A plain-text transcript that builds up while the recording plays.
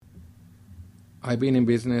I've been in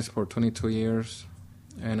business for 22 years,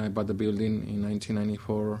 and I bought the building in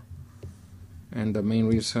 1994. And the main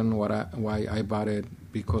reason why I bought it,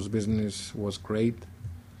 because business was great,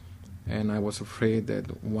 and I was afraid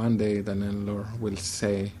that one day the landlord will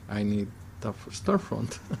say, I need the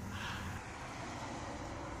storefront.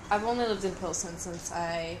 I've only lived in Pilsen since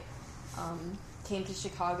I came to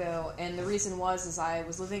Chicago, and the reason is I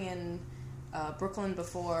was living in Brooklyn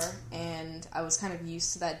before, and I was kind of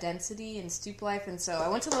used to that density and stoop life, and so I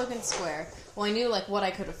went to Logan Square. Well, I knew like what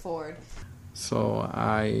I could afford. So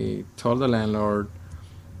I told the landlord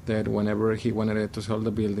that whenever he wanted to sell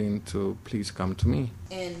the building, to please come to me.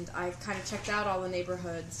 And I kind of checked out all the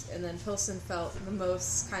neighborhoods, and then Pilsen felt the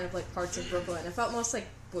most kind of like parts of Brooklyn. It felt most like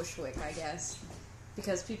Bushwick, I guess,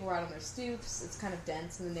 because people were out on their stoops. It's kind of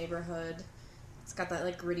dense in the neighborhood. It's got that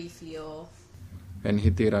like gritty feel. And he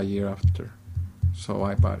did a year after, so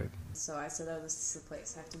I bought it. So I said, oh, this is the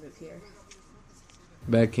place. I have to move here.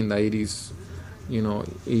 Back in the 80s,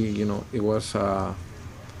 it was a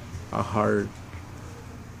hard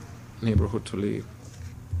neighborhood to live,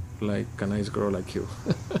 like a nice girl like you.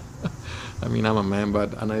 I mean, I'm a man,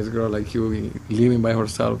 but a nice girl like you living by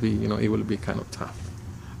herself, it will be kind of tough.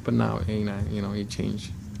 But now, it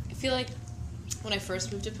changed. I feel like when I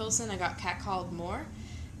first moved to Pilsen, I got catcalled more.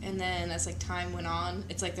 And then as like time went on,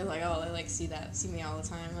 it's like they're like, oh, they like see me all the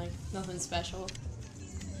time, like nothing special.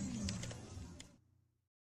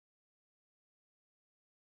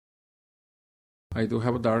 I do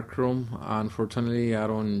have a dark room. Unfortunately, I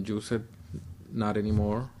don't use it, not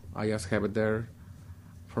anymore. I just have it there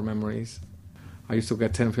for memories. I used to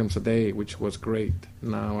get 10 films a day, which was great.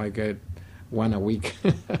 Now I get one a week.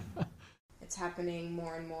 It's happening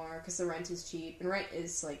more and more because the rent is cheap, and rent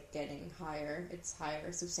is like getting higher. It's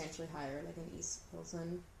higher, substantially higher, like in East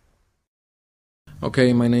Pilsen.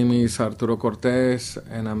 Okay, my name is Arturo Cortez,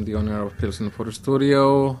 and I'm the owner of Pilsen Photo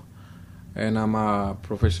Studio, and I'm a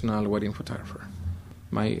professional wedding photographer.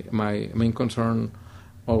 My main concern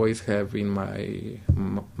always have been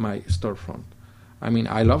my storefront. I mean,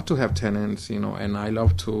 I love to have tenants, and I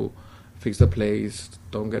love to fix the place.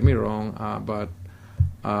 Don't get me wrong, but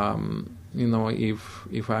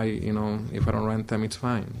if I don't rent them, it's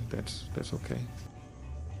fine. That's okay.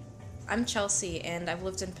 I'm Chelsea, and I've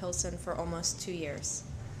lived in Pilsen for almost 2 years.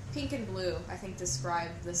 Pink and blue, I think,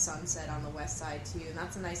 describe the sunset on the west side too, and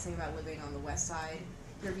that's a nice thing about living on the west side.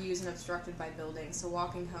 Your view isn't obstructed by buildings, so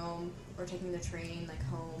walking home or taking the train like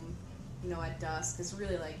home, at dusk is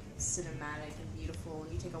really like cinematic and beautiful.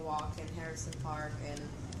 And you take a walk in Harrison Park and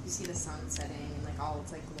you see the sun setting and like all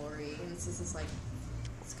its like glory, and it's just this like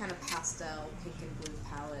it's kind of pastel pink and blue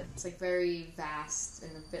palette. It's like very vast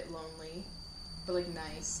and a bit lonely, but like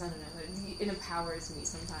nice. I don't know. It empowers me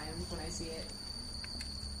sometimes when I see it.